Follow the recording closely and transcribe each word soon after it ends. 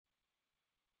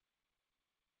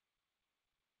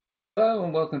Hello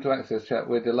and welcome to AXSChat.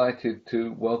 We're delighted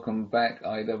to welcome back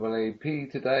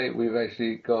IAAP today. We've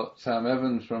actually got Sam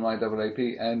Evans from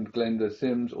IAAP and Glenda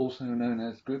Sims, also known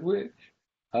as Good Witch,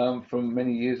 from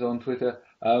many years on Twitter,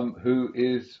 who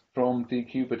is from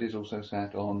Deque but is also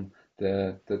sat on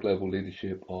the global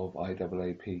leadership of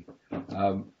IAAP.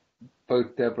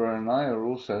 Both Deborah and I are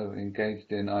also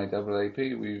engaged in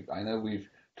IAAP. I know we've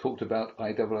talked about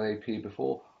IAAP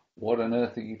before. What on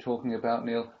earth are you talking about,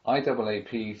 Neil?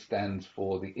 IAAP stands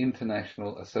for the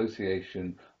International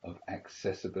Association of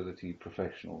Accessibility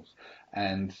Professionals.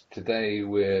 And today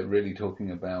we're really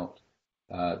talking about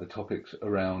the topics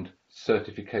around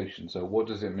certification. So what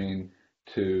does it mean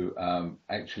to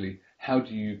how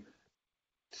do you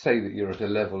say that you're at a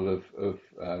level of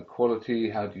quality?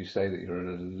 How do you say that you're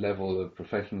at a level of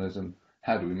professionalism?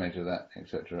 How do we measure that,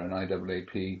 etc.? And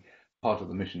IAAP, part of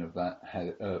the mission of that,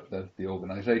 the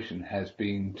organisation, has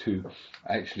been to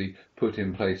actually put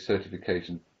in place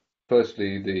certification.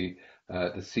 Firstly, the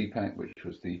CPAC, which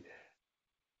was the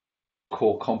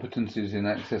core competencies in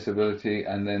accessibility,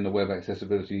 and then the Web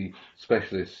Accessibility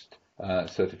Specialist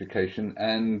certification,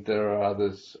 and there are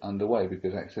others underway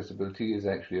because accessibility is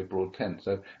actually a broad tent.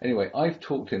 So anyway, I've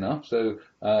talked enough. So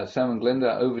Sam and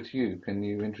Glenda, over to you. Can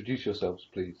you introduce yourselves,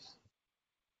 please?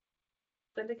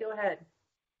 Glenda, go ahead.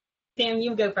 Sam,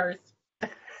 you go first.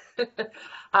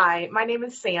 Hi, my name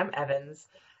is Sam Evans,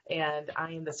 and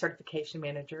I am the certification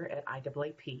manager at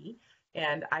IAAP,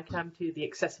 and I come to the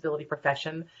accessibility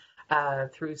profession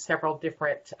through several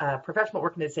different professional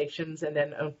organizations, and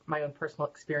then my own personal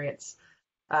experience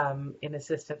in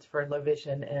assistance for low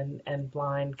vision and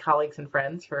blind colleagues and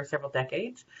friends for several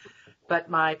decades. But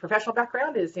my professional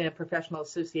background is in professional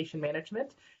association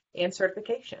management and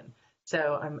certification.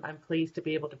 So I'm pleased to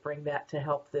be able to bring that to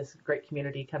help this great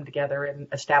community come together and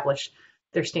establish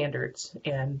their standards,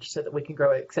 and so that we can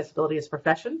grow accessibility as a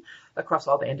profession across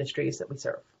all the industries that we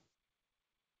serve.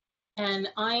 And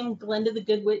I'm Glenda the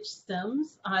Good Witch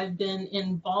Sims. I've been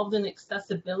involved in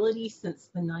accessibility since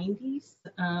the 90s.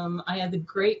 I had the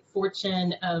great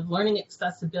fortune of learning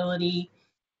accessibility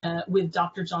with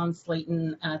Dr. John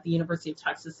Slatin at the University of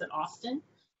Texas at Austin.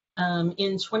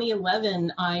 In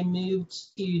 2011, I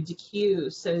moved to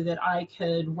Deque so that I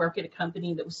could work at a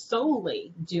company that was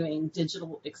solely doing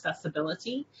digital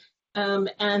accessibility.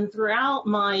 And throughout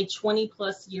my 20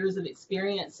 plus years of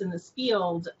experience in this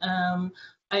field,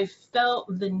 I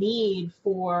felt the need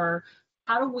for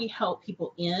how do we help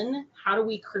people in, how do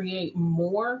we create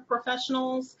more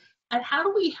professionals, and how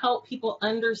do we help people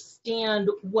understand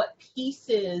what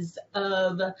pieces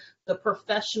of the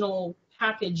professional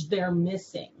package they're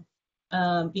missing,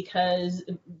 because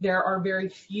there are very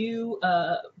few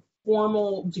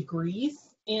formal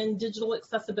degrees in digital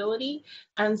accessibility,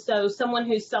 and so someone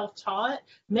who's self-taught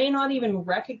may not even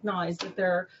recognize that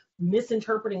they're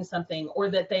misinterpreting something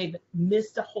or that they've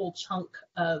missed a whole chunk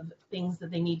of things that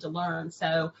they need to learn.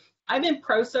 So I've been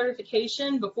pro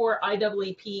certification before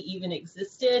IAAP even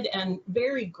existed, and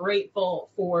very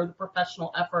grateful for the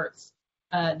professional efforts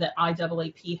that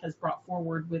IAAP has brought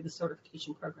forward with the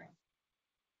certification program.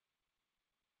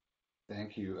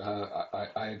 Thank you.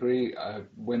 I agree.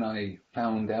 When I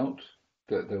found out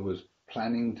that there was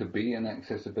planning to be an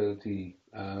accessibility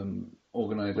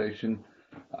organization,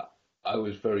 I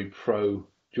was very pro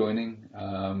joining.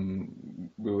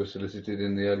 We were solicited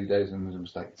in the early days and it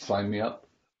was like, sign me up,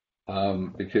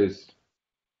 because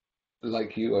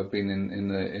like you, I've been in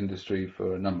the industry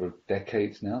for a number of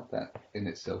decades now. That in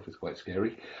itself is quite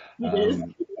scary. But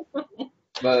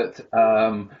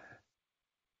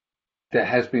there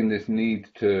has been this need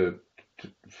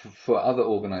for other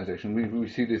organizations. We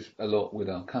see this a lot with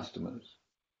our customers,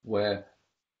 where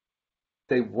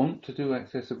they want to do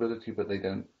accessibility, but they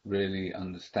don't really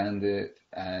understand it,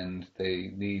 and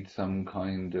they need some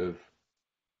kind of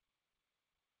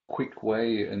quick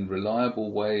way and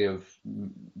reliable way of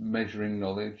measuring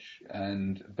knowledge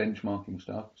and benchmarking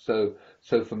stuff. So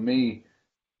for me,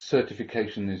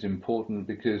 certification is important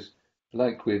because,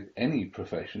 like with any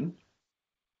profession,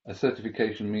 a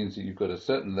certification means that you've got a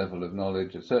certain level of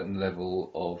knowledge, a certain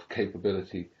level of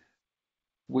capability,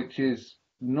 which is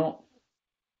not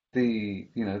the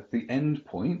end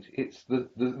point. It's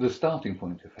the starting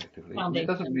point, effectively. It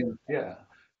doesn't mean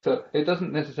So it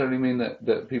doesn't necessarily mean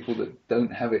that people that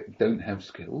don't have it don't have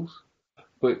skills,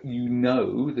 but you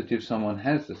know that if someone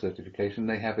has the certification,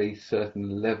 they have a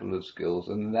certain level of skills,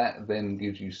 and that then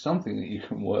gives you something that you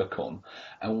can work on.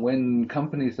 And when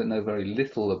companies that know very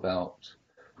little about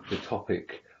the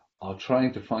topic are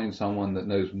trying to find someone that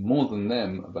knows more than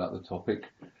them about the topic,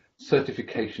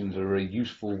 certifications are a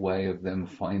useful way of them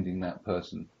finding that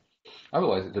person.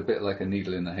 Otherwise, it's a bit like a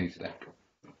needle in a haystack.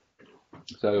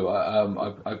 So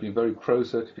I've been very pro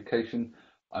certification.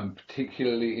 I'm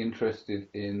particularly interested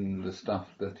in the stuff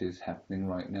that is happening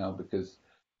right now because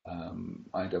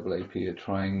IAAP are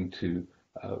trying to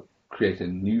create a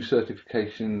new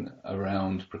certification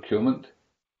around procurement.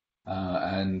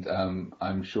 And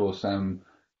I'm sure, Sam,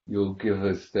 you'll give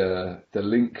us the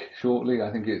link shortly.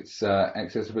 I think it's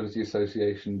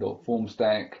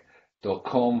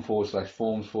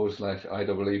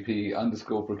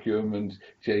accessibilityassociation.formstack.com/forms/IAAP_procurement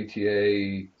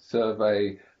JTA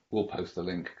survey. We'll post the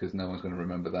link because no one's going to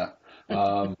remember that.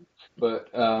 But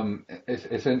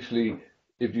essentially,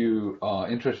 if you are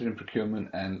interested in procurement,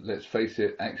 and let's face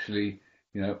it, actually,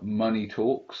 money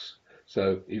talks.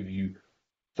 So if you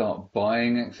start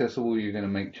buying accessible, you're going to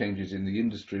make changes in the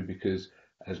industry because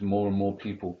as more and more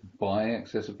people buy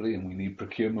accessibly, and we need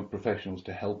procurement professionals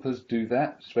to help us do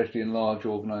that, especially in large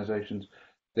organizations,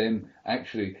 then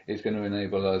actually it's going to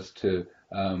enable us to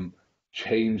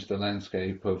change the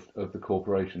landscape of the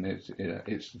corporation.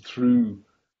 It's through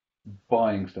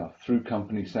buying stuff, through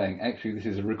companies saying, actually, this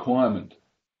is a requirement,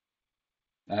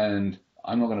 and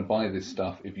I'm not going to buy this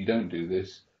stuff if you don't do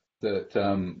this,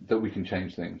 that we can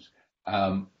change things.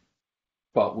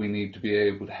 But we need to be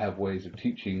able to have ways of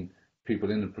teaching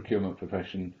people in the procurement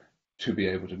profession to be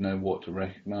able to know what to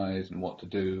recognize and what to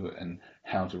do and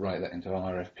how to write that into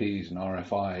RFPs and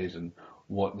RFIs and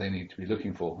what they need to be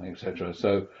looking for, etc.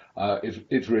 So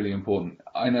it's really important.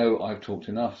 I know I've talked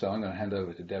enough, so I'm going to hand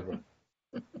over to Deborah.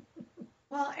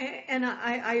 Well, and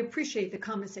I appreciate the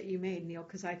comments that you made, Neil,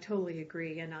 because I totally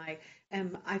agree. And I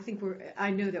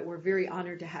know that we're very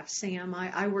honored to have Sam.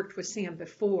 I worked with Sam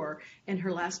before in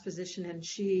her last position, and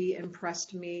she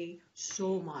impressed me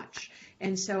so much.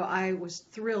 And so I was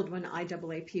thrilled when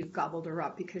IAAP gobbled her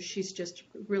up because she's just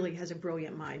really has a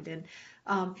brilliant mind. And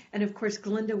of course,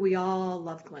 Glenda, we all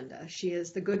love Glenda. She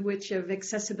is the good witch of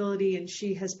accessibility, and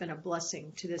she has been a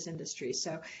blessing to this industry.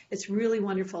 So it's really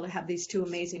wonderful to have these two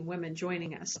amazing women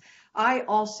joining us. I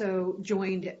also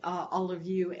joined all of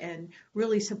you in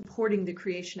really supporting the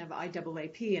creation of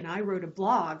IAAP, and I wrote a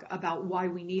blog about why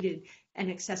we needed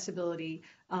an accessibility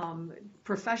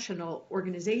professional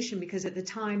organization, because at the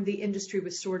time the industry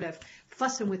was sort of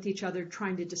fussing with each other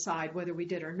trying to decide whether we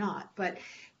did or not. But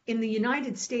in the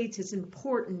United States, it's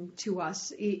important to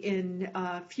us in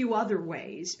a few other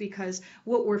ways, because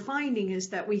what we're finding is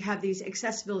that we have these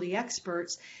accessibility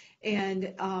experts.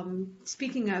 And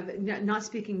speaking of, not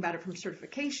speaking about it from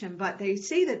certification, but they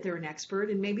say that they're an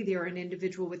expert, and maybe they're an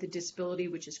individual with a disability,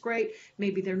 which is great.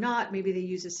 Maybe they're not. Maybe they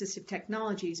use assistive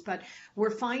technologies. But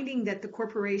we're finding that the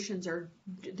corporations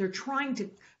they're trying to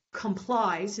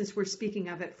comply, since we're speaking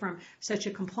of it from such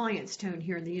a compliance tone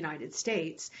here in the United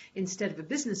States instead of a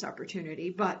business opportunity,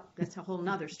 but that's a whole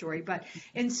nother story.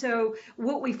 And so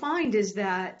what we find is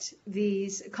that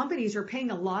these companies are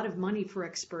paying a lot of money for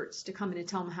experts to come in and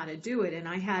tell them how to do it. And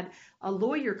I had a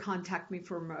lawyer contact me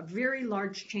from a very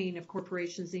large chain of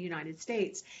corporations in the United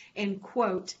States, and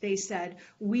quote, they said,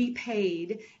 we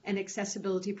paid an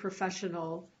accessibility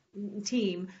professional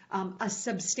team a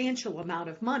substantial amount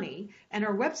of money, and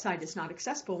our website is not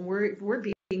accessible, and we're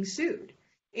being sued.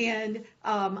 And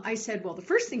I said, well, the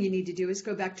first thing you need to do is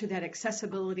go back to that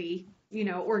accessibility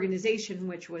organization,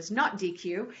 which was not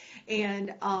Deque,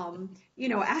 and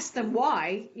ask them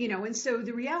why. And so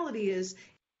the reality is,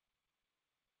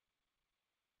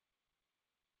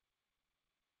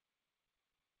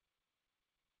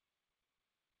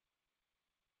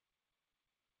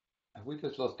 Have we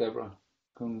just lost Deborah?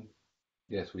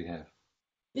 Yes, we have.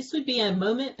 This would be a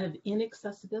moment of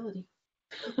inaccessibility.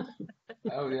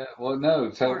 Oh yeah. Well, no.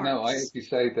 So no, I actually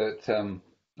say that.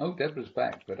 Deborah's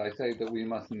back, but I say that we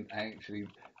mustn't actually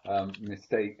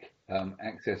mistake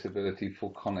accessibility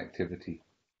for connectivity.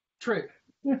 True.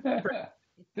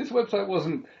 This website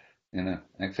wasn't,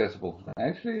 accessible.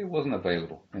 Actually, it wasn't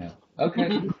available. Yeah.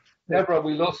 Okay. Deborah,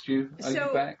 we lost you. Are you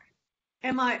back?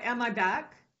 Am I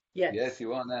back? Yes. Yes,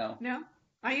 you are now. No?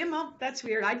 I am. Oh, that's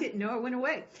weird. I didn't know I went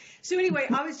away. So anyway,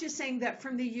 I was just saying that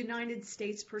from the United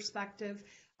States perspective,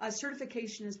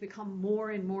 certification has become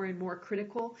more and more and more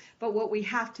critical. But what we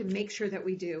have to make sure that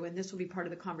we do, and this will be part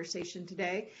of the conversation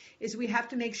today, is we have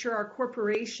to make sure our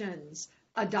corporations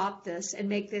adopt this and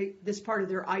make this part of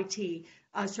their IT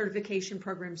certification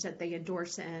programs that they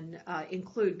endorse and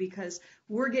include, because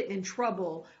we're getting in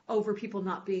trouble over people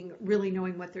not really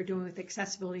knowing what they're doing with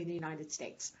accessibility in the United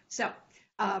States. So.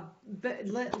 But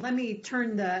let me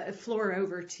turn the floor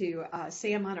over to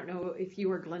Sam. I don't know if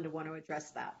you or Glenda want to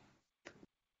address that.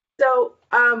 So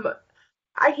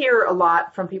I hear a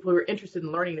lot from people who are interested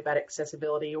in learning about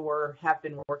accessibility or have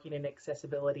been working in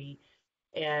accessibility,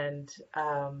 and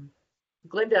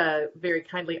Glenda very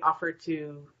kindly offered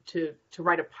to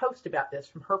write a post about this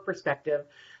from her perspective,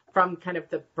 from kind of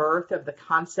the birth of the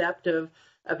concept of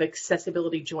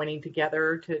accessibility joining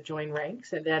together to join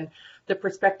ranks, and then the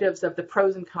perspectives of the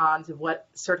pros and cons of what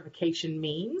certification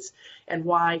means and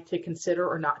why to consider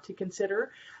or not to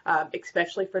consider,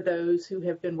 especially for those who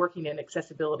have been working in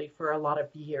accessibility for a lot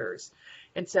of years.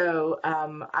 And so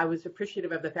I was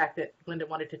appreciative of the fact that Glenda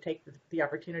wanted to take the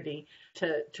opportunity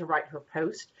to write her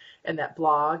post and that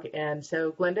blog. And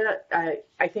so, Glenda,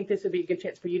 I think this would be a good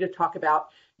chance for you to talk about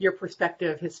your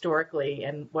perspective historically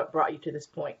and what brought you to this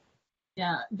point.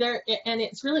 Yeah, and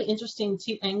it's really interesting,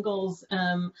 two angles.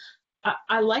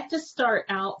 I like to start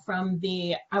out from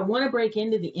I want to break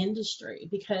into the industry,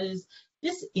 because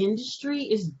this industry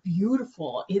is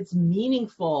beautiful. It's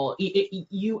meaningful.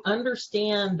 You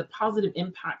understand the positive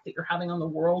impact that you're having on the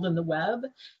world and the web.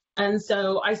 And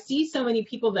so I see so many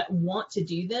people that want to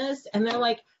do this, and they're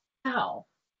like, how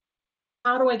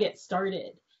do I get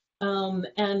started?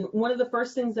 And one of the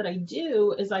first things that I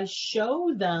do is I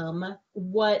show them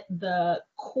what the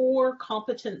core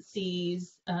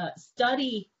competencies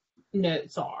study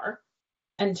notes are,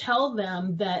 and tell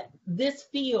them that this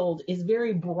field is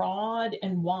very broad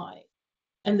and wide.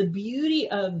 And the beauty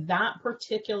of that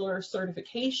particular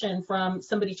certification from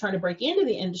somebody trying to break into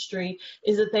the industry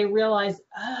is that they realize,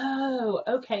 oh,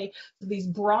 okay, so these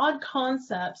broad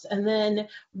concepts, and then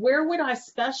where would I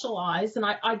specialize? And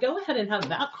I go ahead and have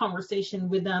that conversation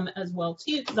with them as well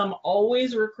too, because I'm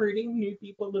always recruiting new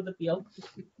people to the field.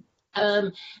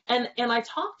 And I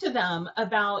talk to them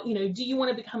about, do you want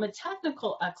to become a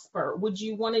technical expert? Would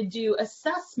you want to do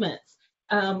assessments?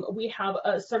 We have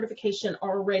a certification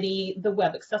already, the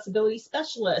web accessibility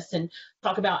specialist, and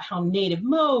talk about how native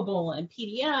mobile and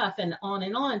PDF and on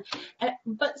and on.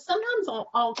 But sometimes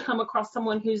I'll come across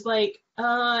someone who's like,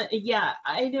 yeah,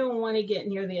 I don't want to get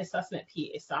near the assessment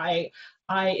piece.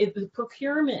 The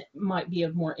procurement might be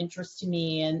of more interest to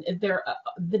me, and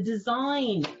the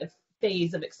design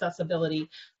phase of accessibility.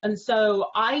 And so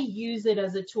I use it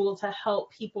as a tool to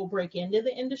help people break into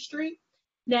the industry.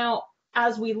 Now,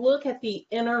 as we look at the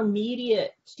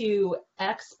intermediate to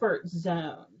expert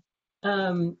zone,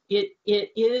 it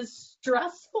is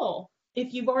stressful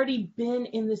if you've already been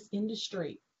in this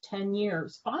industry 10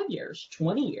 years, 5 years,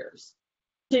 20 years,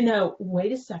 to know,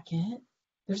 wait a second,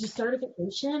 there's a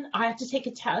certification. I have to take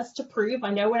a test to prove I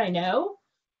know what I know.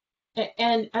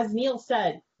 And as Neil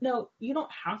said, no, you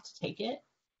don't have to take it.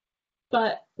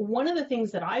 But one of the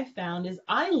things that I've found is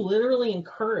I literally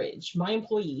encourage my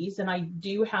employees, and I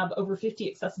do have over 50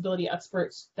 accessibility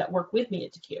experts that work with me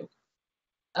at Deque.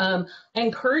 I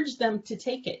encourage them to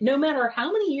take it, no matter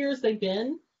how many years they've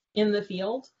been in the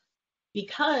field,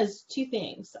 because two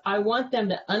things. I want them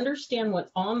to understand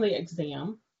what's on the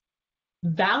exam,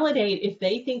 validate if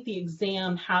they think the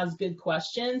exam has good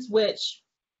questions, which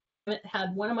I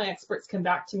had one of my experts come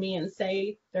back to me and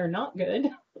say they're not good.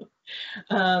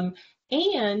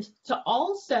 And to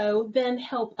also then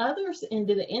help others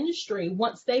into the industry.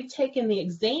 Once they've taken the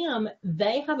exam,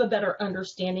 they have a better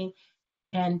understanding.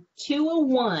 And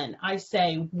 201, I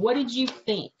say, what did you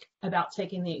think about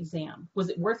taking the exam? Was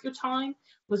it worth your time?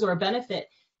 Was there a benefit?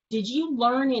 Did you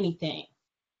learn anything?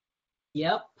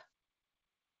 Yep.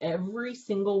 Every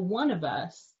single one of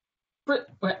us, for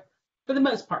the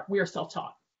most part, we are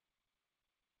self-taught.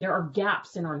 There are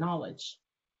gaps in our knowledge.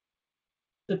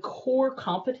 The core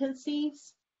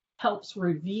competencies helps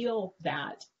reveal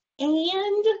that.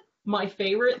 And my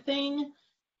favorite thing,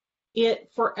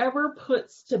 it forever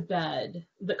puts to bed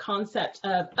the concept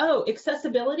of, oh,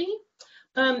 accessibility?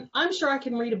 I'm sure I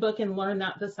can read a book and learn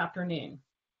that this afternoon.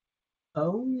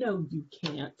 Oh, no, you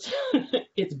can't.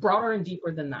 It's broader and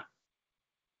deeper than that.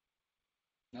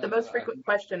 The most frequent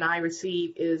question I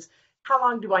receive is, how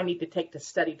long do I need to take to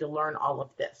study to learn all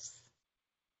of this?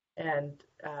 And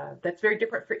that's very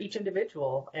different for each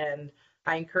individual. And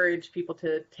I encourage people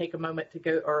to take a moment to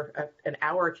go, or an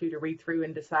hour or two to read through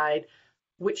and decide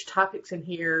which topics in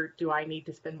here do I need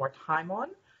to spend more time on,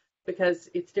 because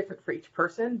it's different for each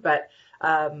person. But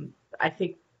I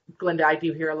think, Glenda, I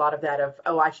do hear a lot of that of,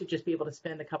 oh, I should just be able to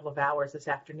spend a couple of hours this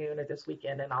afternoon or this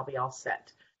weekend and I'll be all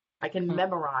set. I can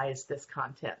memorize this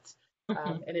content.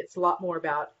 And it's a lot more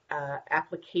about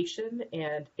application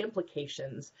and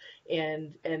implications,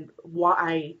 and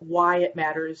why it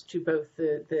matters to both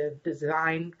the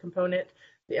design component,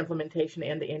 the implementation,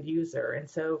 and the end user. And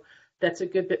so that's a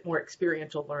good bit more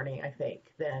experiential learning, I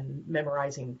think, than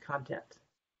memorizing content.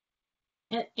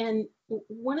 And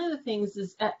one of the things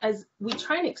is, as we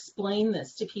try and explain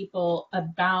this to people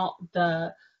about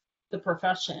the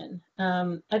profession,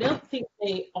 I don't think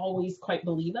they always quite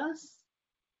believe us.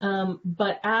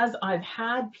 But as I've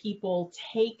had people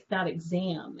take that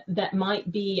exam that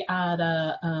might be at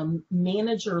a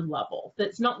manager level,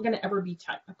 that's not going to ever be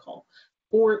technical,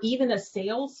 or even a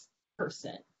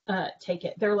salesperson take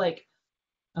it, they're like,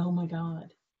 oh my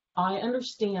God, I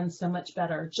understand so much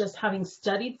better just having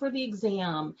studied for the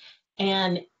exam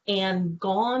and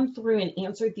gone through and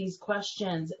answered these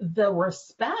questions. The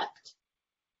respect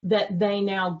that they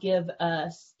now give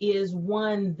us is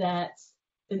one that's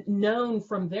known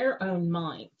from their own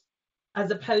mind,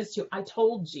 as opposed to I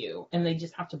told you and they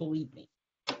just have to believe me.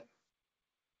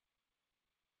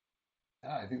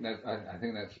 I think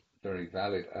that's very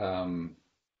valid.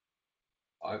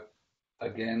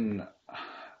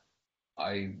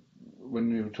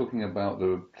 When we were talking about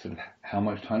the sort of how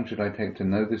much time should I take to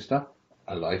know this stuff,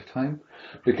 a lifetime,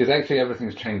 because actually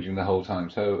everything's changing the whole time.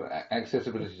 So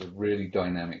accessibility is a really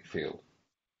dynamic field.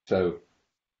 So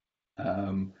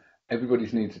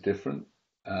everybody's needs are different.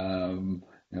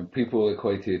 People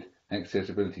equated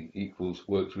accessibility equals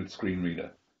works with screen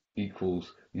reader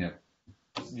equals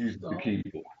use the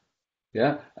keyboard.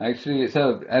 Yeah, actually, it's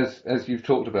as you've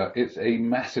talked about, it's a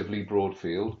massively broad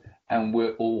field, and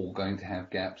we're all going to have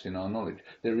gaps in our knowledge.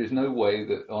 There is no way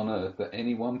that on earth that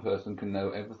any one person can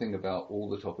know everything about all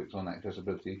the topics on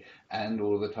accessibility and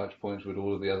all of the touch points with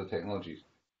all of the other technologies.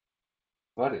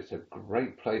 But it's a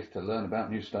great place to learn about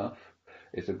new stuff.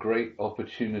 It's a great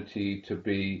opportunity to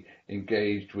be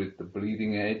engaged with the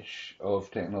bleeding edge of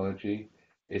technology.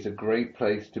 It's a great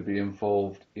place to be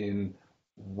involved in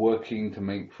working to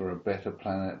make for a better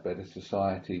planet, better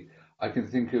society. I can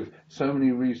think of so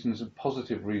many reasons and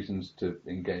positive reasons to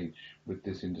engage with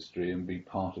this industry and be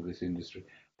part of this industry.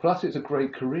 Plus, it's a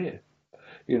great career.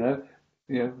 There's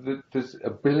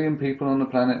 1 billion people on the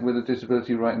planet with a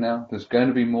disability right now. There's going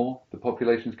to be more. The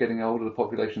population's getting older. The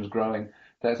population's growing.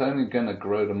 That's only going to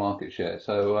grow the market share.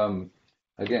 So,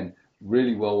 again,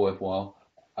 really well worthwhile.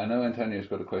 I know Antonio's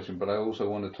got a question, but I also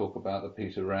want to talk about the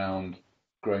piece around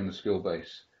growing the skill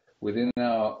base. Within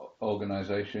our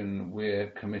organization, we're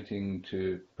committing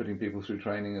to putting people through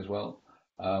training as well.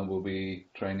 We'll be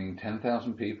training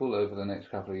 10,000 people over the next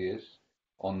couple of years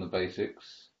on the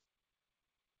basics.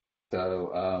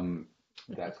 So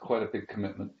that's quite a big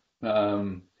commitment.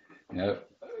 Not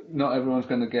everyone's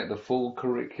going to get the full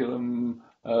curriculum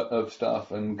of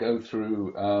stuff and go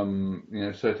through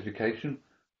certification,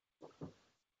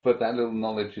 but that little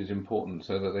knowledge is important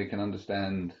so that they can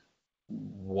understand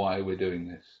why we're doing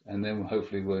this, and then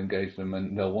hopefully we'll engage them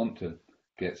and they'll want to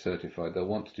get certified. They'll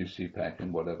want to do CPAC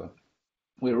and whatever.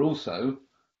 We're also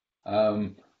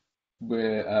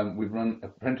we've run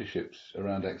apprenticeships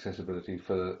around accessibility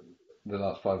for the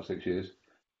last 5 or 6 years.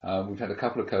 We've had a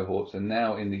couple of cohorts, and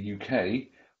now in the UK,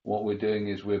 what we're doing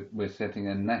is we're setting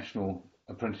a national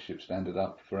apprenticeship standard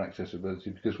up for accessibility,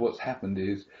 because what's happened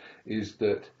is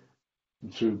that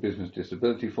through Business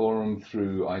Disability Forum,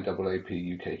 through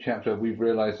IAAP UK chapter, we've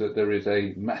realized that there is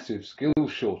a massive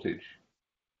skills shortage.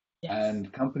 Yes.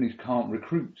 And companies can't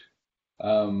recruit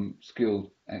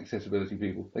skilled accessibility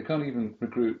people. They can't even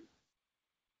recruit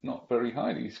not very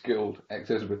highly skilled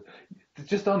accessibility. There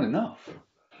just aren't enough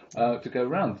to go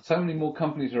around. So many more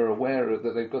companies are aware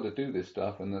that they've got to do this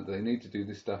stuff and that they need to do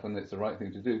this stuff and it's the right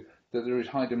thing to do, that there is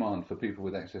high demand for people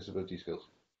with accessibility skills.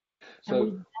 So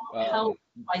and we don't help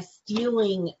by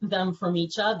stealing them from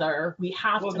each other. We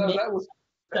have to make that was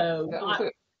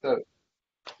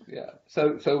it.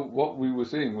 So what we were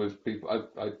seeing was people.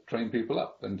 I train people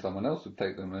up, and someone else would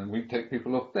take them, and we take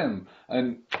people off them,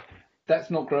 and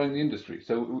that's not growing the industry.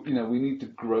 So we need to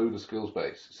grow the skills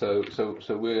base. So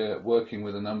we're working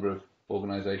with a number of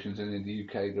organisations, and in the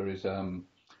UK there is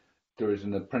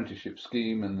an apprenticeship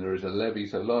scheme and there is a levy.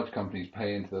 So large companies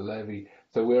pay into the levy.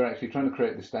 So we're actually trying to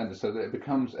create the standard so that it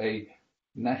becomes a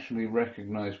nationally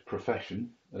recognised profession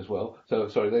as well. So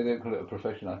sorry, they don't call it a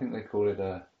profession. I think they call it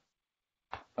a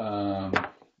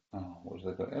what was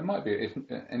that? It might be.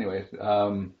 Anyway.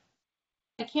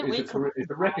 I can't wait. It's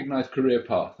a recognised career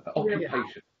path.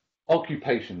 Occupation.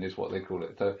 Occupation is what they call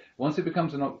it. So once it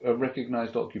becomes a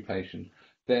recognised occupation,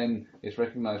 then it's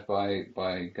recognised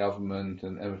by government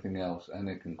and everything else, and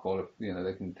it can qualify.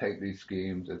 They can take these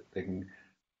schemes. They can,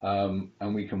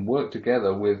 and we can work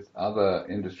together with other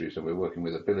industries. So we're working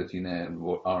with AbilityNet,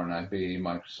 RNIB,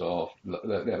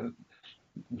 Microsoft,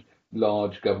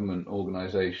 large government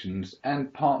organisations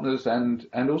and partners, and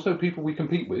also people we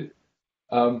compete with,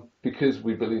 because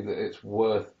we believe that it's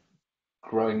worth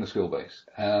growing the skill base.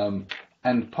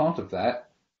 And part of that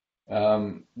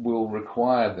will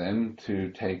require them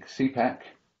to take CPAC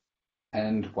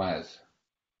and WAS.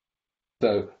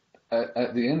 So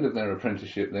at the end of their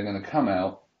apprenticeship, they're going to come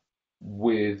out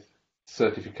with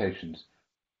certifications.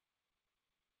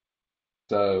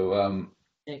 So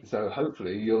so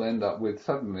hopefully you'll end up with,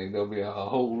 suddenly there'll be a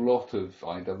whole lot of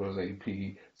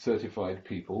IAAP certified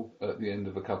people at the end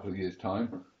of a couple of years'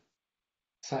 time,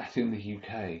 sat in the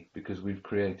UK, because we've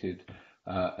created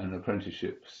an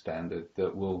apprenticeship standard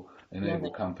that will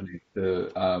enable companies to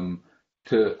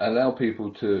allow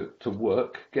people to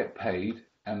work, get paid,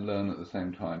 and learn at the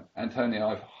same time. Antonio,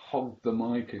 I've hogged the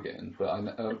mic again, but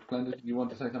Glenda, do you want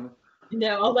to say something?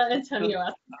 No, I'll let Antonio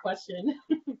ask the question.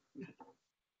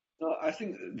 No, I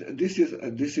think this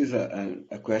is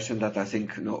a question that I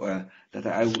think that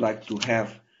I would like to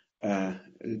have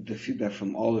the feedback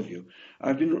from all of you.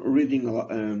 I've been reading a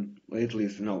lot, lately,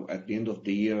 at the end of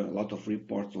the year, a lot of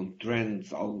reports on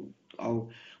trends,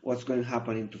 what's going to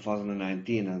happen in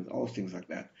 2019, and all things like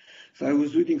that. So I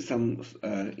was reading some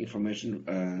information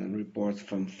and reports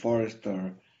from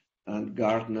Forrester and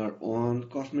Gartner on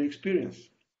customer experience,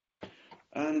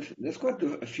 and there's quite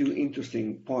a few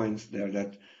interesting points there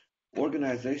that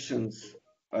organizations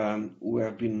who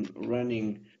have been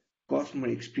running customer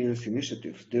experience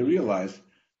initiatives, they realize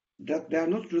that they are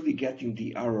not really getting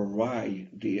the ROI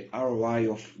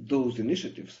of those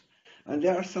initiatives, and they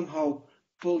are somehow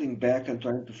pulling back and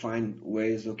trying to find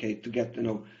ways, to get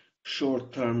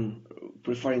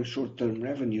preferring short-term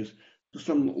revenues to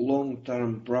some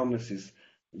long-term promises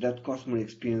that customer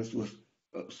experience was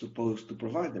supposed to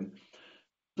provide them.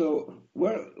 So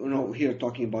we're here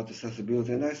talking about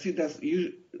accessibility, and I see that's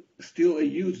still a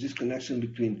huge disconnection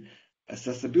between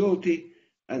accessibility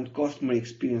and customer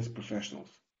experience professionals.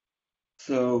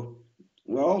 So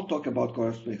we're all talking about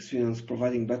customer experience,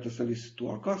 providing better services to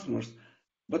our customers,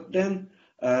 but then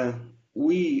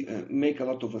we make a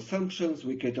lot of assumptions,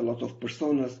 we create a lot of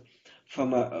personas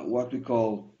from what we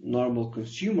call normal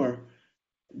consumer.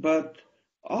 But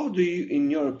how do you,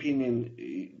 in your opinion,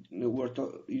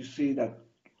 you see that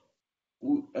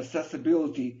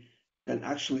accessibility can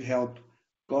actually help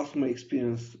customer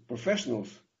experience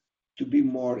professionals to be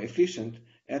more efficient,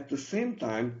 at the same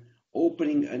time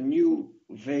opening a new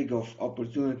vague of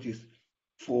opportunities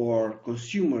for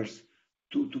consumers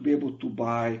to be able to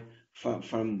buy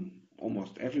from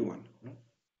almost everyone?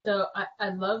 So I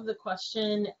love the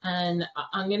question, and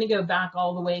I'm going to go back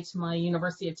all the way to my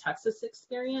University of Texas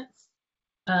experience,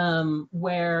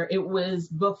 where it was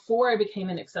before I became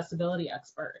an accessibility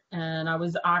expert. And I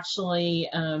was actually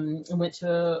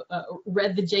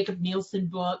read the Jacob Nielsen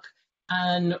book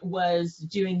and was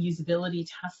doing usability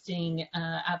testing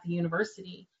at the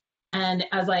university. And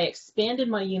as I expanded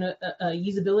my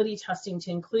usability testing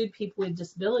to include people with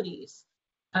disabilities,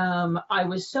 I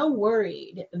was so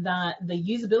worried that the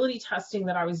usability testing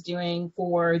that I was doing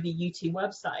for the UT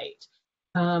website,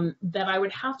 that I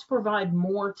would have to provide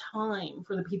more time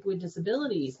for the people with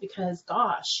disabilities, because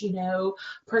gosh, a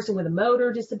person with a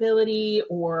motor disability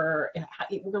or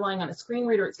relying on a screen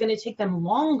reader, it's going to take them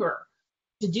longer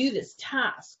to do this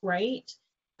task, right?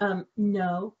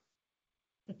 No,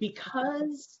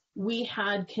 because we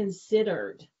had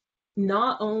considered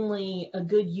not only a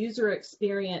good user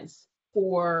experience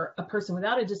for a person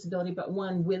without a disability, but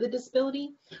one with a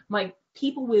disability, my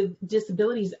people with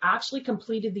disabilities actually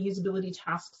completed the usability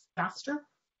tasks faster.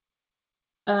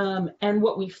 And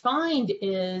what we find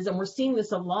is, and we're seeing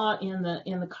this a lot in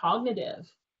the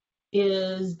cognitive,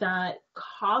 is that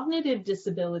cognitive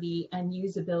disability and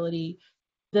usability,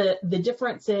 the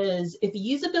difference is, if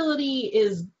usability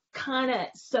is kind of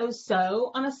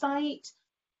so-so on a site,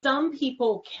 some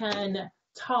people can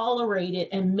tolerate it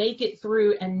and make it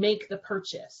through and make the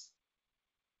purchase.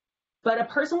 But a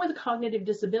person with a cognitive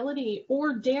disability,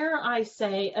 or dare I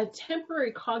say, a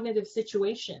temporary cognitive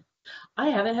situation, I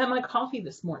haven't had my coffee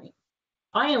this morning,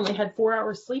 I only had 4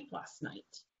 hours sleep last night,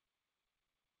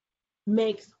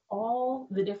 makes all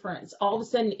the difference. All of a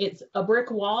sudden it's a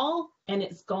brick wall and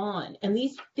it's gone. And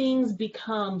these things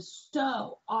become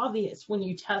so obvious when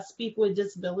you test people with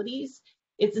disabilities.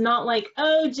 It's not like,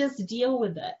 oh, just deal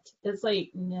with it. It's like,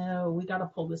 no, we got to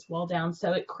pull this wall down.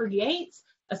 So it creates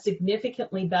a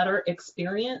significantly better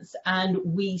experience, and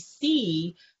we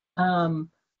see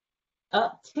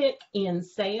uptick in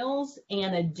sales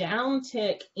and a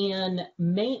downtick in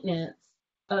maintenance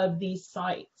of these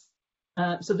sites.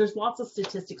 So there's lots of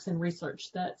statistics and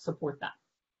research that support that.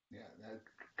 Yeah,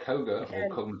 COGA, or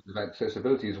cognitive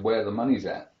accessibility, is where the money's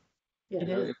at. Yeah, it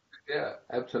is. Yeah,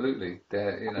 absolutely.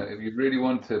 If you really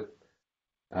want to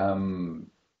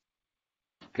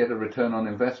get a return on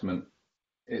investment,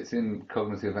 it's in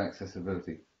cognitive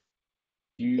accessibility.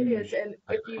 It is, and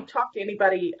if you talk to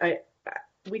anybody,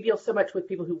 we deal so much with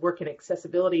people who work in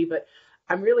accessibility, but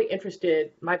I'm really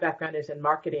interested, my background is in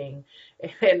marketing,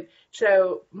 and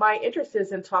so my interest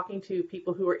is in talking to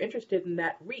people who are interested in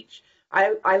that reach.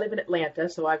 I live in Atlanta,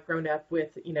 so I've grown up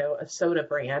with, a soda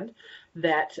brand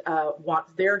that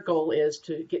their goal is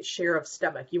to get share of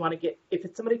stomach. You want to get, if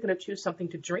it's somebody going to choose something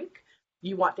to drink,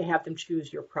 you want to have them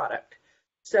choose your product.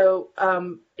 So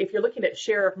if you're looking at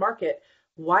share of market,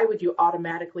 why would you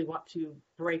automatically want to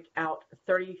break out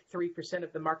 33%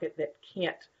 of the market that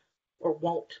can't or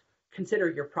won't consider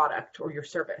your product or your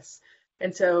service?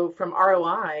 And so from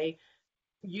ROI,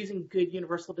 using good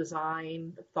universal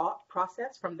design thought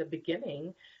process from the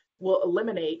beginning will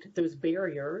eliminate those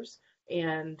barriers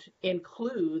and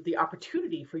include the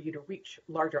opportunity for you to reach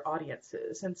larger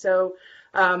audiences. And so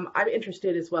I'm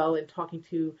interested as well in talking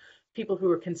to people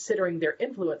who are considering their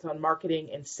influence on marketing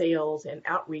and sales and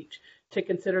outreach to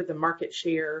consider the market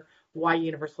share, why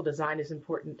universal design is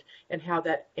important, and how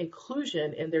that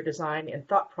inclusion in their design and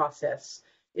thought process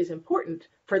is important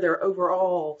for their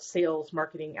overall sales,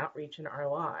 marketing, outreach, and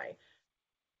ROI.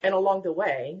 And along the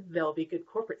way, they'll be good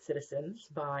corporate citizens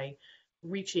by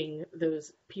reaching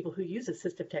those people who use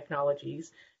assistive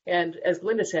technologies. And as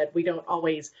Glenda said, we're not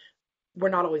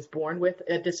always born with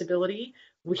a disability.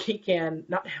 We can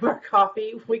not have our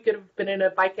coffee. We could have been in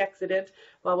a bike accident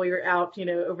while we were out,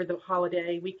 over the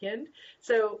holiday weekend.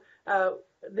 So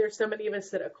there's so many of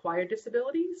us that acquire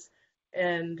disabilities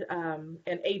and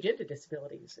age into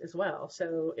disabilities as well.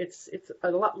 So it's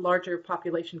a lot larger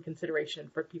population consideration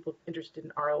for people interested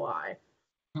in ROI.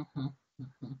 Mm-hmm.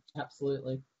 Mm-hmm.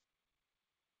 Absolutely.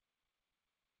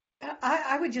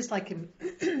 I would just like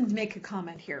to make a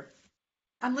comment here.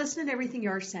 I'm listening to everything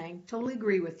you're saying, totally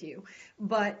agree with you,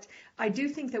 but I do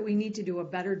think that we need to do a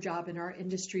better job in our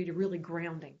industry to really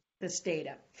grounding this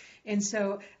data. And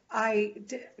so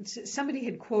somebody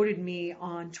had quoted me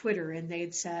on Twitter and they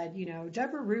had said,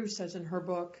 Deborah Rue says in her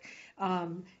book,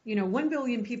 1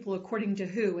 billion people according to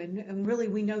who, and really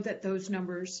we know that those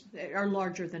numbers are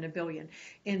larger than a billion.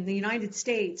 In the United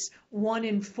States, 1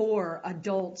 in 4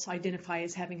 adults identify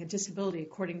as having a disability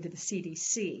according to the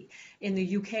CDC. In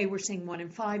the UK, we're saying 1 in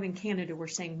 5. In Canada, we're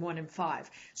saying 1 in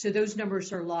 5. So those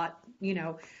numbers are a lot,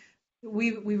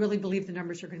 we really believe the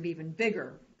numbers are going to be even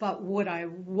bigger. But what I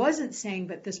wasn't saying,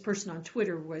 but this person on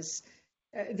Twitter was,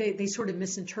 they sort of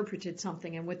misinterpreted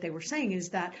something. And what they were saying is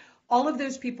that all of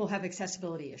those people have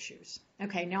accessibility issues.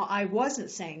 Okay, now I wasn't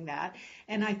saying that.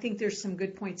 And I think there's some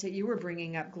good points that you were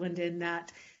bringing up, Glenda, in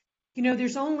that,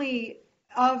 there's only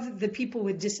of the people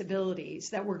with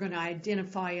disabilities that we're going to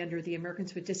identify under the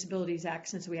Americans with Disabilities Act,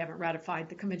 since we haven't ratified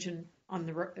the Convention on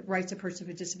the Rights of Persons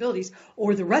with Disabilities,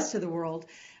 or the rest of the world,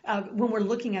 when we're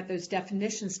looking at those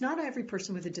definitions, not every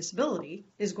person with a disability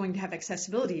is going to have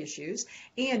accessibility issues.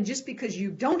 And just because you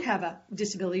don't have a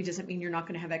disability doesn't mean you're not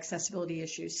going to have accessibility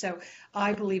issues. So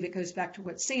I believe it goes back to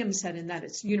what Sam said, in that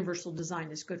it's universal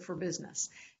design is good for business.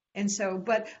 And so,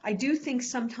 but I do think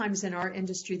sometimes in our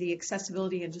industry, the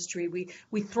accessibility industry,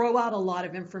 we throw out a lot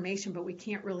of information, but we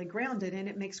can't really ground it, and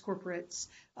it makes corporates,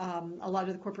 a lot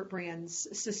of the corporate brands,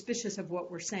 suspicious of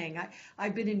what we're saying.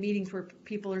 I've been in meetings where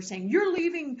people are saying, you're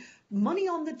leaving money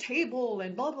on the table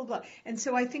and blah, blah, blah. And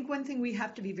so I think one thing we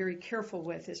have to be very careful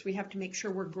with is we have to make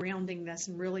sure we're grounding this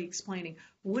and really explaining,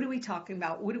 what are we talking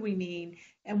about? What do we mean?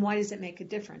 And why does it make a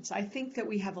difference? I think that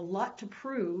we have a lot to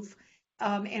prove.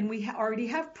 And we already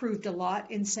have proved a lot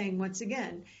in saying, once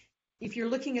again, if you're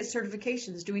looking at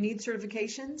certifications, do we need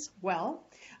certifications? Well,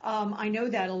 I know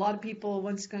that a lot of people,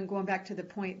 once again, going back to the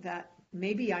point that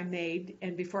maybe I made,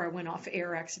 and before I went off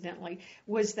air accidentally,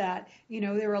 was that,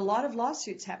 there are a lot of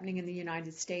lawsuits happening in the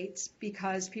United States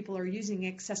because people are using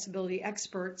accessibility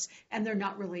experts and they're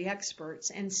not really experts.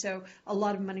 And so a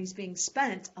lot of money's being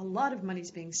spent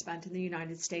in the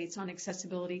United States on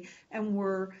accessibility, and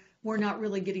we're not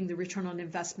really getting the return on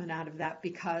investment out of that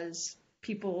because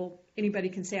anybody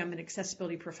can say I'm an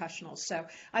accessibility professional. So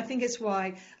I think it's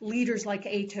why leaders like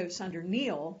Atos under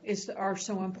Neil are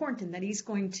so important, in that he's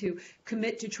going to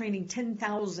commit to training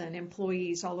 10,000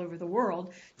 employees all over the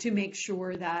world to make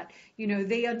sure that,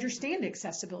 they understand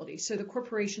accessibility. So the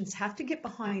corporations have to get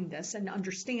behind this and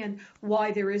understand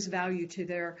why there is value to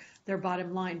their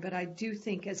bottom line. But I do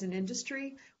think as an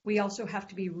industry, we also have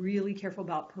to be really careful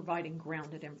about providing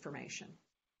grounded information.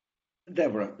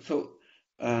 Deborah, so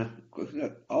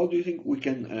how do you think we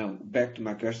can, back to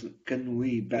my question, can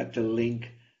we better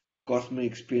link customer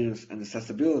experience and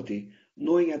accessibility,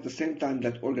 knowing at the same time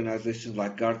that organizations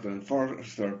like Gartner and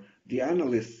Forrester, the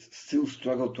analysts, still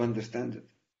struggle to understand it?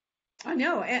 I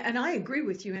know, and I agree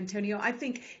with you, Antonio. I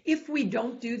think if we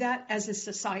don't do that as a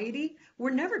society, we're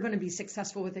never going to be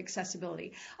successful with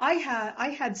accessibility. I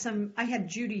had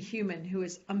Judy Human, who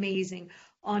is amazing,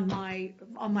 on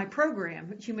my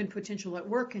program, Human Potential at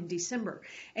Work, in December,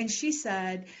 and she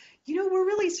said, we're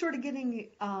really sort of getting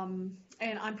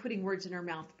and I'm putting words in her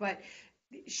mouth, but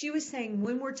she was saying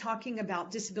when we're talking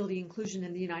about disability inclusion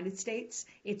in the United States,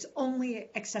 it's only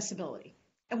accessibility.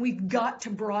 And we've got to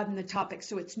broaden the topic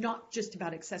so it's not just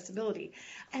about accessibility.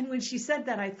 And when she said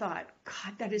that, I thought,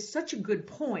 God, that is such a good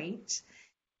point.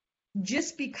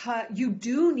 Just because you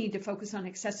do need to focus on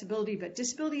accessibility, but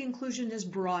disability inclusion is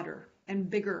broader and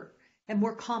bigger and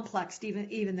more complex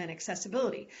even than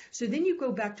accessibility. So then you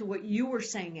go back to what you were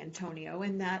saying, Antonio,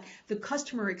 and that the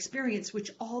customer experience,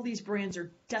 which all these brands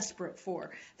are desperate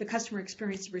for, the customer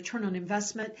experience, return on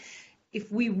investment. If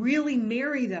we really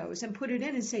marry those and put it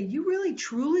in and say, you really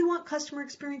truly want customer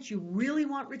experience, you really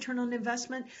want return on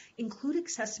investment, include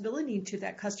accessibility to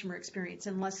that customer experience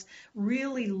and let's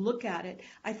really look at it.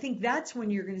 I think that's when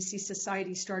you're going to see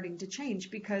society starting to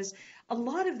change, because a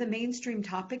lot of the mainstream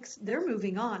topics, they're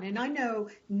moving on. And I know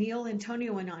Neil,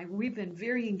 Antonio, and I, we've been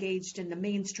very engaged in the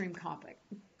mainstream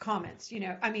comments,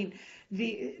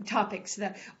 the topics,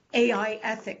 the AI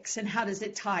ethics and how does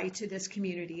it tie to this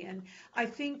community. And I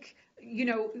think,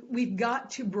 we've got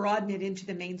to broaden it into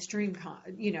the mainstream,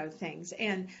 things.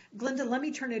 And Glenda, let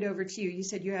me turn it over to you. You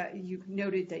said you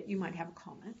noted that you might have a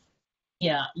comment.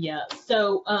 Yeah.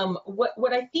 So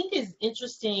what I think is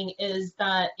interesting is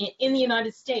that in the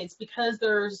United States, because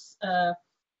there's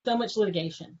so much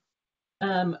litigation,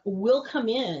 we'll come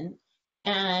in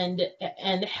and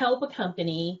help a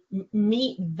company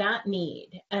meet that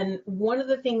need. And one of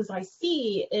the things I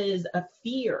see is a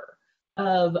fear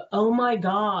of, oh my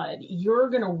God, you're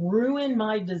going to ruin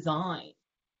my design.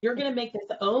 You're going to make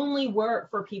this only work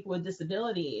for people with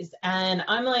disabilities. And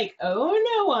I'm like, oh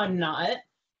no, I'm not.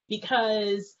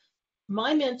 Because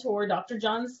my mentor, Dr.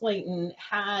 John Slatin,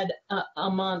 had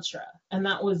a mantra, and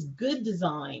that was good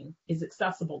design is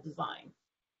accessible design.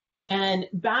 And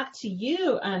back to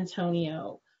you,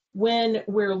 Antonio, when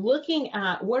we're looking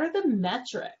at what are the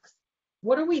metrics,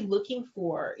 what are we looking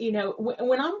for?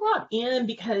 When I'm brought in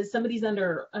because somebody's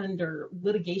under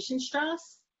litigation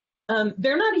stress,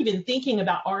 they're not even thinking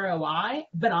about ROI,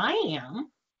 but I am,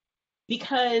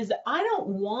 because I don't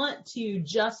want to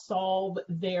just solve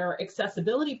their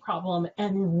accessibility problem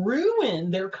and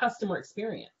ruin their customer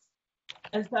experience.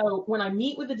 And so when I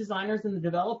meet with the designers and the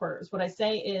developers, what I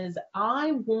say is,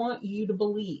 I want you to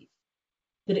believe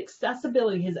that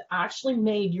accessibility has actually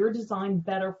made your design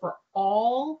better for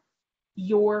all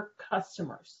your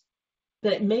customers,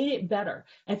 that it made it better.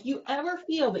 And if you ever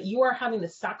feel that you are having to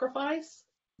sacrifice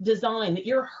design, that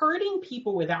you're hurting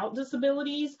people without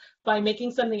disabilities by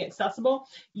making something accessible,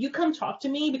 you come talk to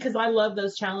me, because I love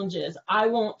those challenges. I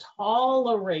won't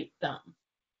tolerate them.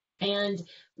 And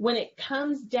when it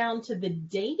comes down to the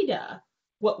data,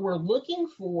 what we're looking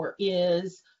for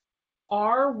is,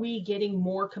 are we getting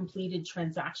more completed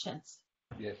transactions?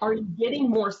 Yes. Are you getting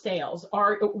more sales?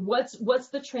 What's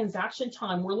the transaction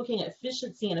time? We're looking at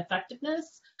efficiency and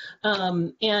effectiveness.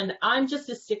 And I'm just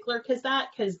a stickler because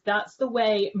that's the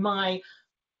way my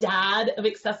dad of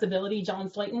accessibility, John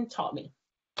Slatin, taught me.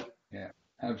 Yeah,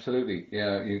 absolutely.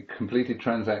 Yeah, completed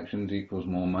transactions equals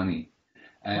more money.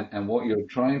 And what you're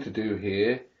trying to do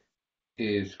here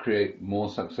is create more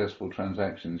successful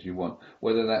transactions. You want,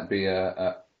 whether that be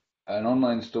an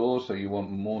online store, so you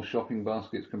want more shopping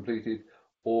baskets completed,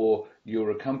 or you're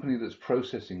a company that's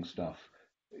processing stuff.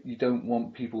 You don't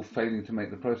want people failing to make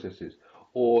the processes.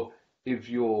 Or if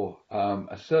you're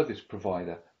a service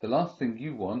provider, the last thing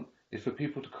you want is for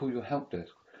people to call your help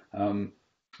desk.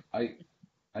 I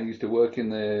used to work in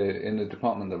the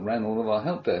department that ran all of our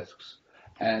help desks,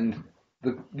 and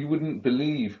you wouldn't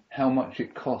believe how much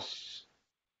it costs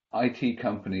IT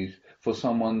companies for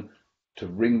someone to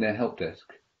ring their help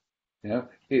desk.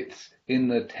 It's in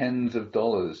the tens of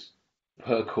dollars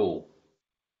per call.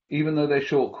 Even though they're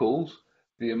short calls,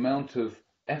 the amount of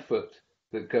effort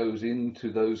that goes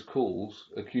into those calls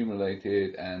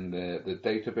accumulated, and the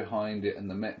data behind it and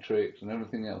the metrics and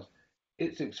everything else,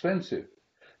 it's expensive.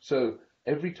 So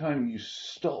every time you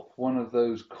stop one of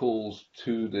those calls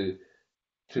to the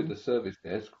service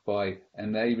desk by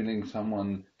enabling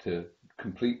someone to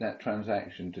complete that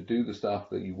transaction, to do the stuff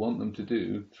that you want them to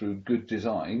do through good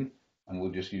design, and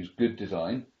we'll just use good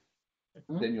design,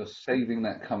 then you're saving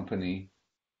that company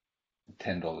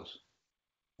 $10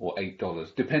 or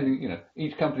 $8, depending,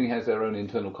 each company has their own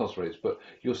internal cost rates, but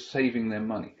you're saving them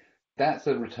money. That's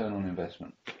a return on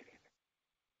investment.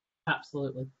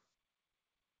 Absolutely.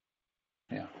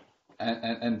 Yeah.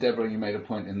 And Deborah, you made a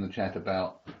point in the chat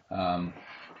about,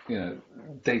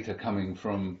 data coming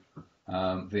from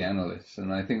the analysts.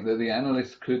 And I think that the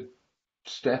analysts could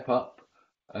step up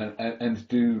and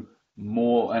do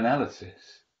more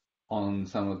analysis on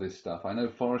some of this stuff. I know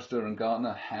Forrester and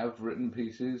Gartner have written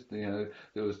pieces. There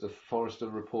was the Forrester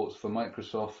reports for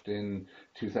Microsoft in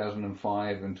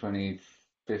 2005 and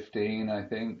 2015, I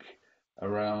think,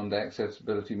 around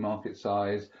accessibility market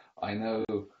size. I know,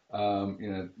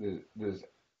 there's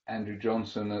Andrew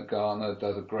Johnson at Gartner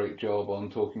does a great job on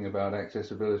talking about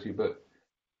accessibility, but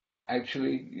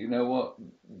actually, you know what?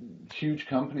 Huge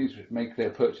companies make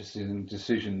their purchasing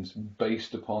decisions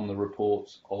based upon the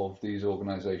reports of these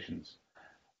organizations.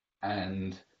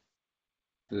 And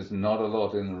there's not a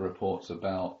lot in the reports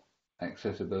about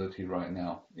accessibility right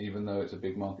now, even though it's a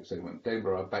big market segment.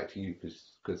 Deborah, back to you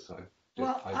because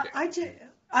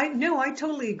I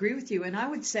totally agree with you. And I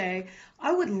would say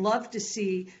I would love to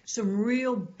see some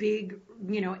real big,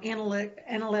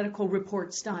 analytical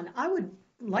reports done. I would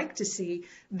like to see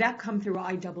that come through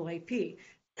IAAP.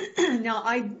 Now,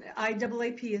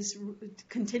 IAAP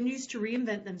continues to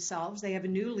reinvent themselves. They have a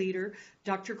new leader,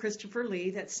 Dr. Christopher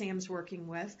Lee, that Sam's working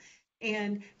with,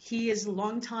 and he is a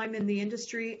long time in the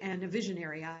industry and a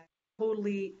visionary. I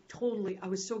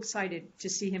was so excited to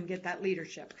see him get that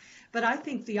leadership. But I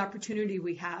think the opportunity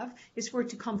we have is for it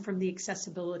to come from the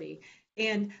accessibility.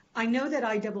 And I know that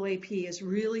IAAP is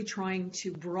really trying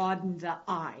to broaden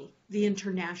the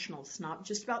international. It's not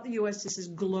just about the U.S., this is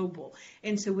global.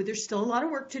 And so there's still a lot of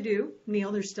work to do,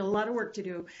 Neil, there's still a lot of work to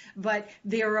do, but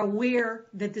they're aware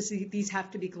that these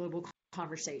have to be global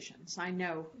conversations. I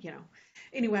know,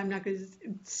 Anyway, I'm not going to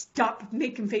stop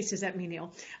making faces at me,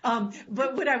 Neil.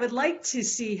 But what I would like to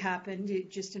see happen,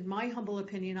 just in my humble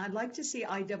opinion, I'd like to see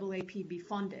IAAP be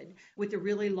funded with a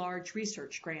really large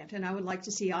research grant. And I would like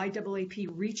to see IAAP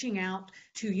reaching out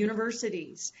to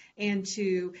universities and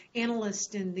to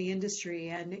analysts in the industry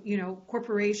and,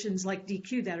 corporations like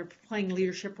Deque that are playing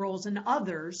leadership roles and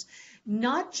others,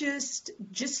 not just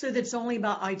so that it's only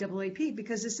about IAAP,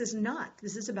 because this is not.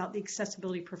 This is about the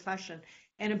accessibility profession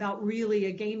and about really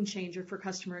a game changer for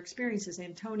customer experience, as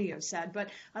Antonio said.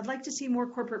 But I'd like to see more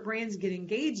corporate brands get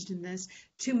engaged in this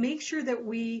to make sure that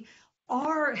we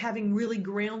are having really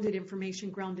grounded information,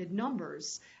 grounded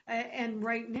numbers. And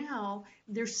right now,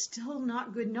 there's still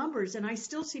not good numbers. And I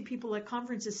still see people at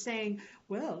conferences saying,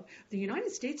 well, the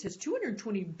United States has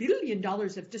 $220 billion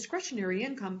of discretionary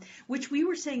income, which we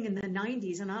were saying in the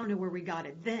 90s, and I don't know where we got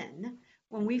it then,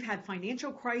 when we've had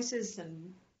financial crisis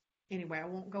and anyway, I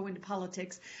won't go into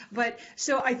politics, but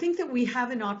so I think that we have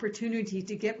an opportunity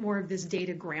to get more of this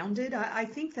data grounded. I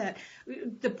think that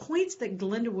the points that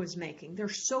Glenda was making, they're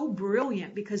so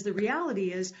brilliant, because the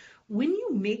reality is when you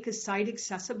make a site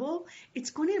accessible, it's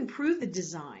going to improve the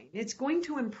design. It's going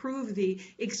to improve the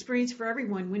experience for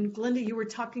everyone. When Glenda, you were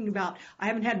talking about, I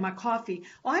haven't had my coffee.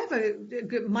 Well, I have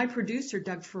my producer,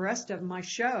 Doug Foresta of my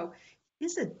show.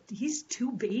 He's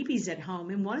two babies at home,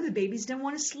 and one of the babies didn't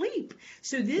want to sleep.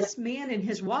 So this man and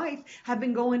his wife have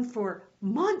been going for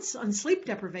months on sleep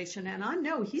deprivation, and I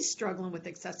know he's struggling with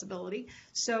accessibility.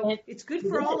 So it's good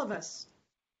for all of us.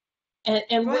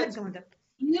 And what's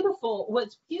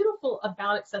beautiful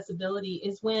about accessibility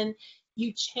is when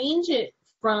you change it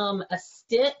from a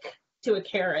stick to a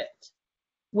carrot.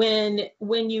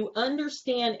 When you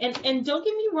understand, and don't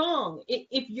get me wrong,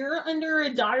 if you're under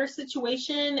a dire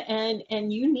situation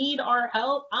and you need our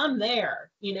help, I'm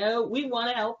there. We want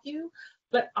to help you,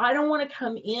 but I don't want to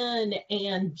come in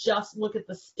and just look at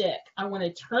the stick. I want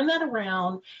to turn that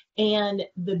around, and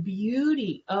the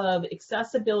beauty of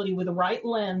accessibility with the right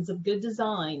lens of good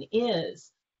design is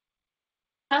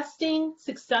testing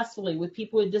successfully with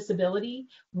people with disability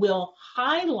will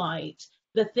highlight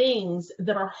the things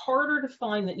that are harder to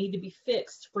find that need to be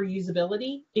fixed for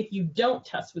usability if you don't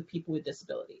test with people with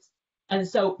disabilities. And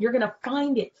so you're going to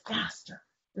find it faster.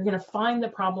 You're going to find the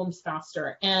problems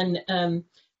faster. And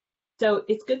so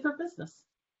it's good for business.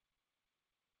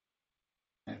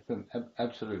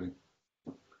 Absolutely.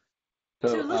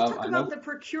 So let's talk about the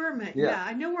procurement. Yeah,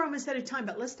 I know we're almost out of time,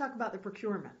 but let's talk about the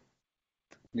procurement.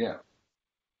 Yeah.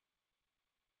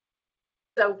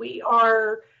 So we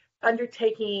are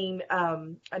undertaking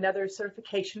another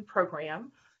certification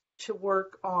program to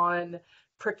work on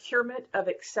procurement of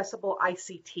accessible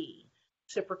ICT,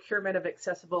 so procurement of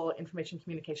accessible information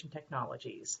communication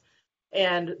technologies.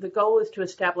 And the goal is to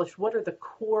establish what are the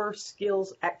core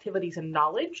skills, activities, and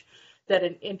knowledge that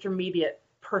an intermediate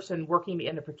person working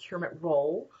in a procurement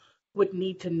role would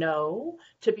need to know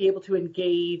to be able to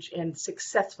engage and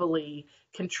successfully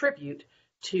contribute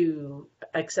to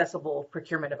accessible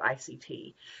procurement of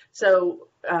ICT. So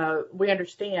we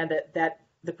understand that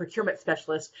the procurement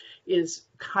specialist is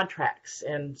contracts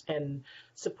and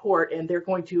support, and they're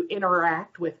going to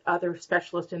interact with other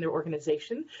specialists in their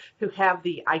organization who have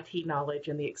the IT knowledge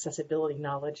and the accessibility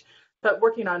knowledge but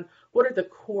working on what are the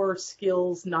core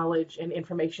skills, knowledge, and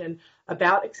information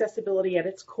about accessibility at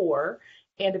its core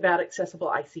and about accessible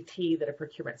ICT that a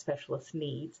procurement specialist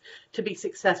needs to be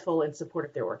successful in support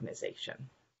of their organization.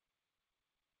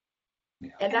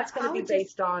 Yeah. And that's going to be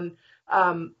based on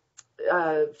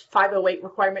 508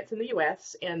 requirements in the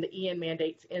US and the EN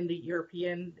mandates in the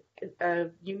European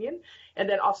Union, and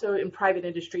then also in private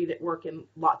industry that work in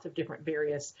lots of different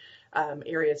various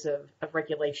areas of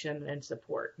regulation and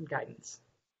support and guidance.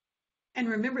 And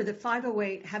remember, the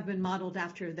 508 have been modeled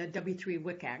after the W3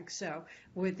 WCAG, so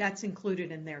that's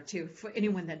included in there too for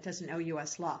anyone that doesn't know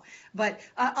U.S. law. But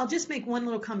I'll just make one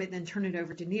little comment and then turn it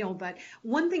over to Neil. But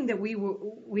one thing that we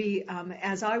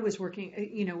as I was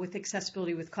working, with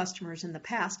accessibility with customers in the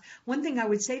past, one thing I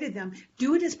would say to them: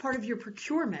 do it as part of your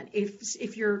procurement.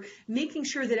 If you're making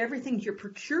sure that everything you're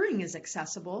procuring is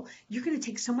accessible, you're going to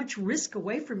take so much risk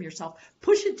away from yourself.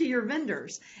 Push it to your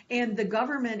vendors. And the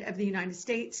government of the United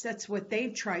States, that's what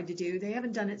they've tried to do. They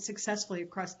haven't done it successfully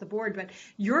across the board, but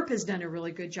Europe has done a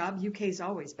really good job. UK is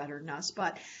always better than us.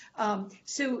 But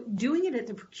so doing it at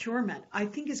the procurement, I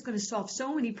think, is going to solve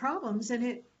so many problems,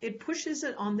 and it pushes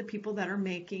it on the people that are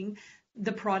making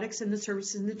the products and the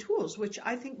services and the tools, which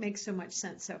I think makes so much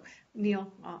sense. So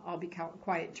Neil, I'll be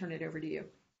quiet and turn it over to you.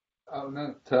 Oh,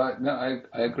 no, so, no,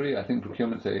 I agree. I think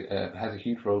procurement has a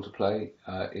huge role to play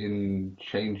in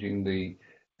changing the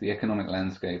economic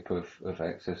landscape of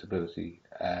accessibility.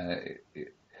 I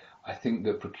think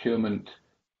that procurement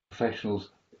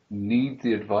professionals need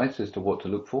the advice as to what to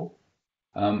look for.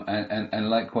 And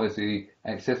likewise, the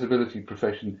accessibility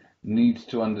profession needs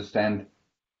to understand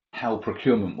how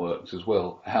procurement works as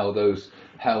well, how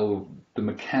the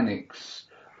mechanics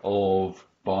of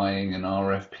buying and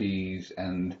RFPs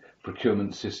and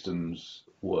procurement systems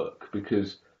work,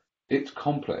 because it's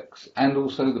complex, and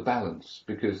also the balance,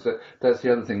 because that's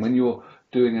the other thing. When you're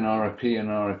doing an RFP and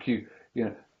RFQ,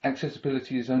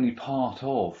 accessibility is only part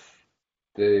of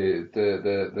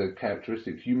the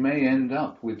characteristics. You may end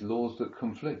up with laws that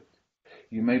conflict.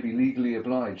 You may be legally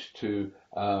obliged to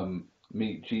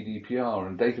meet GDPR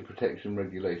and data protection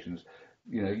regulations.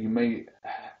 You may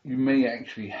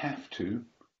actually have to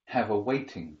have a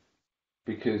weighting,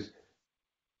 because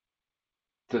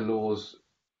the laws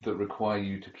that require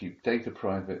you to keep data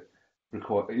private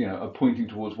are pointing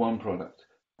towards one product,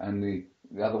 and the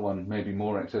other one may be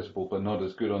more accessible but not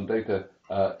as good on data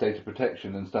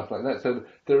protection and stuff like that. So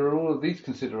there are all of these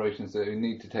considerations that we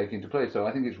need to take into play. So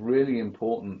I think it's really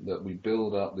important that we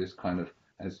build up this kind of,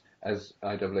 as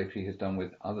IAAP has done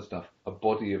with other stuff, a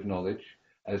body of knowledge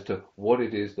as to what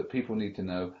it is that people need to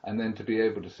know, and then to be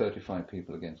able to certify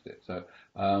people against it. So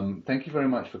thank you very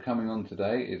much for coming on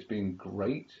today. It's been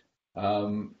great.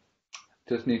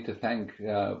 Just need to thank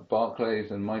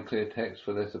Barclays and MyClearText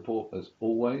for their support as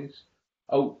always.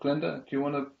 Oh, Glenda, do you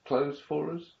want to close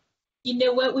for us? You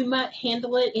know what? We might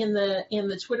handle it in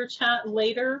the Twitter chat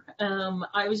later.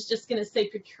 I was just going to say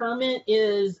procurement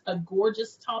is a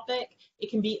gorgeous topic.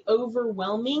 It can be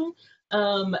overwhelming,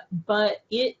 but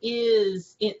it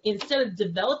is, instead of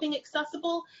developing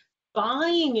accessible,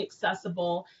 buying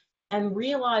accessible, and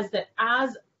realize that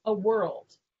as a world,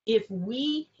 if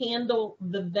we handle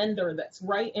the vendor that's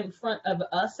right in front of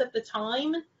us at the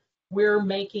time, we're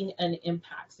making an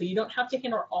impact. So you don't have to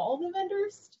handle all the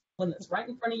vendors, one that's right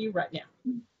in front of you right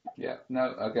now. Yeah,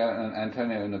 no, again, and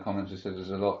Antonio in the comments has said there's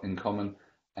a lot in common.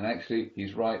 And actually,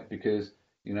 he's right, because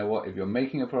you know what? If you're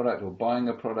making a product or buying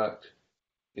a product,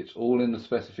 it's all in the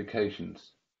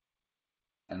specifications.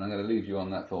 And I'm going to leave you on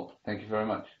that thought. Thank you very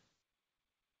much.